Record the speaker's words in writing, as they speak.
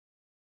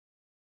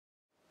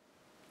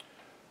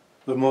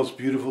The most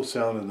beautiful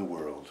sound in the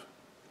world.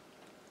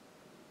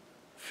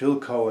 Phil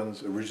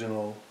Cohen's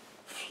original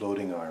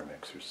floating arm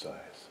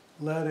exercise.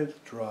 Let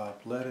it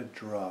drop,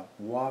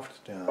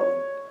 waft down.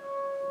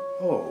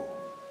 Oh,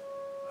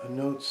 a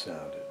note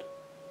sounded.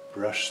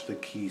 Brush the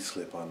key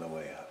slip on the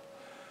way up.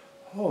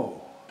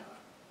 Oh,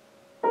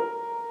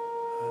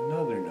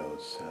 another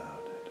note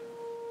sounded.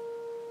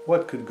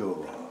 What could go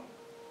wrong?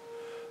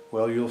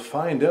 Well, you'll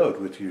find out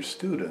with your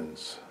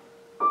students.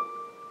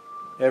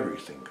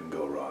 Everything can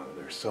go wrong.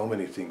 There's so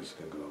many things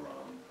that can go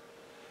wrong.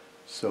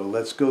 So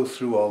let's go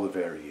through all the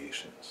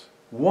variations.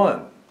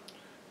 One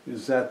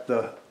is that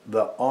the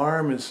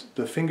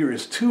finger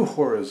is too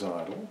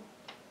horizontal,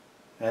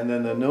 and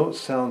then the note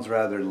sounds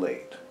rather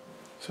late.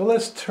 So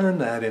let's turn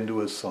that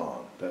into a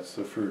song. That's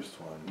the first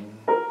one.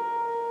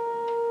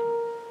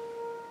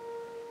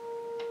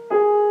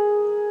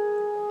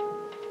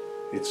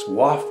 It's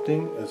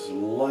wafting as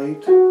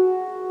light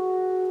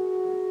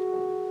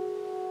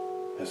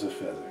as a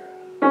feather.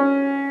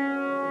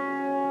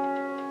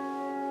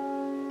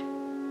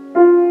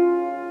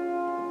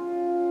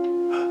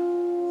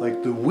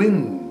 Like the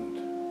wind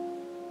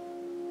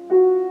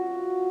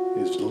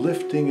is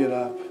lifting it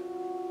up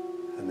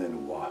and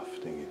then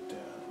wafting it down.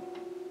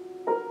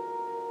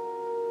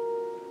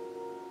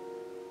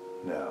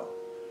 Now,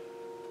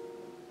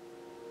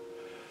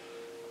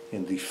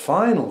 in the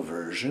final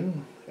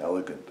version,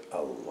 Elegant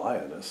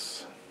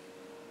Alliance,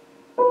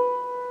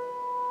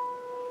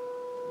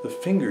 the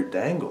finger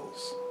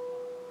dangles.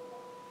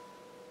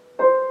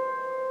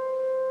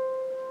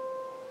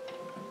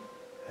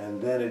 And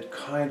then it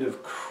kind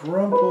of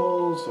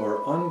crumples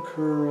or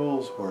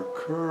uncurls or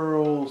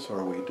curls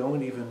or we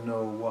don't even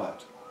know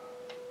what.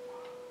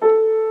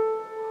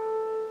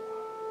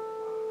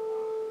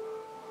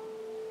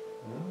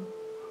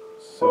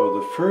 So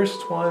the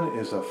first one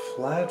is a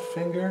flat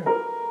finger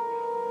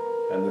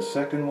and the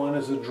second one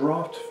is a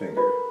dropped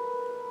finger.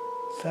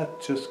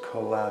 That just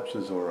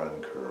collapses or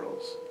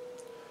uncurls.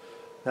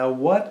 Now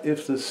what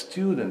if the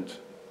student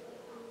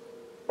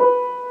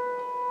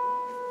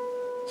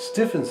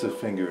stiffens the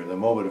finger in the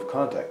moment of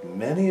contact?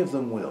 Many of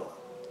them will.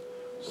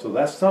 So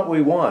that's not what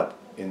we want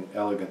in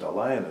Elegant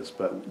Alliance,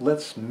 but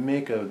let's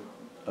make a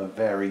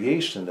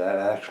variation that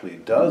actually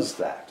does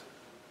that.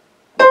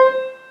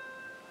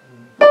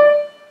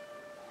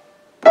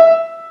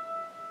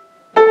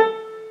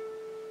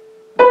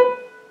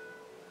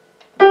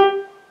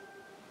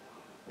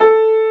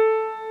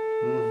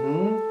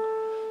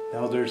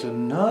 Now there's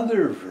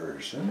another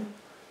version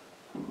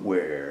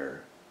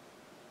where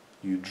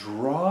you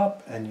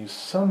drop and you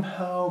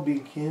somehow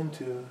begin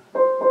to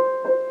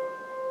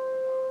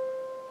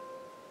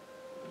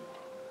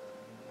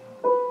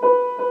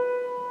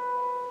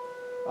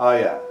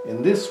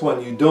in this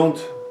one you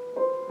don't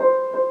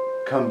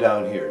come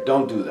down here.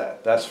 Don't do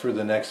that. That's for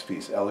the next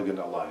piece, Elegant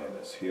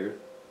Alliance here.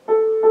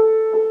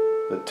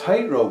 The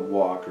tightrope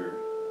walker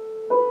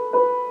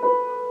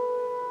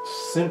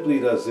simply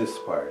does this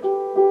part.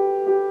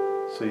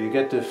 So you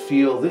get to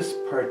feel this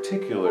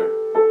particular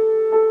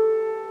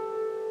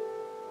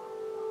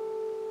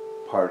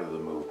part of the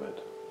movement.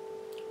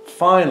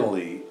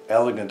 Finally,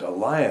 Elegant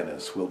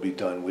Alliance will be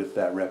done with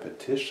that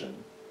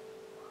repetition,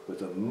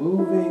 with a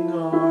moving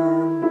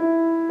arm.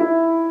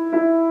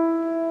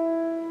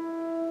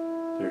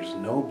 There's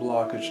no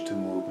blockage to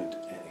movement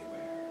anywhere.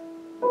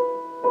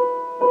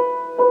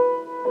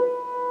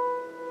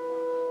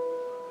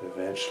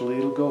 Eventually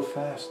it'll go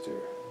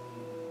faster.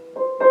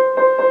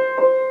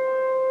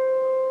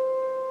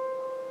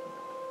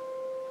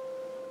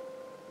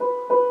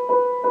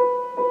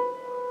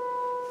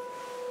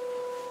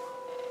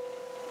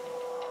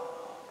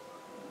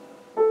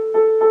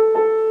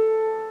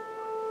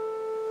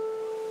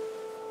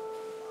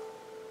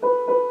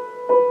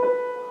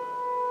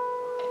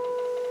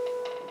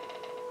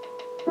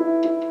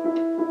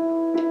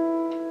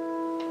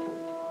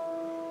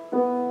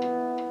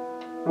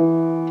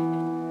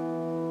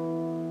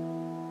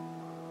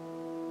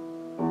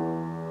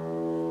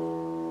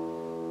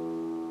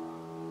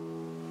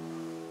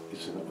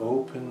 It's an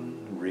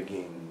open,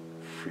 rigging,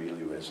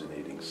 freely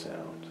resonating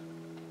sound,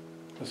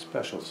 a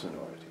special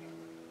sonority.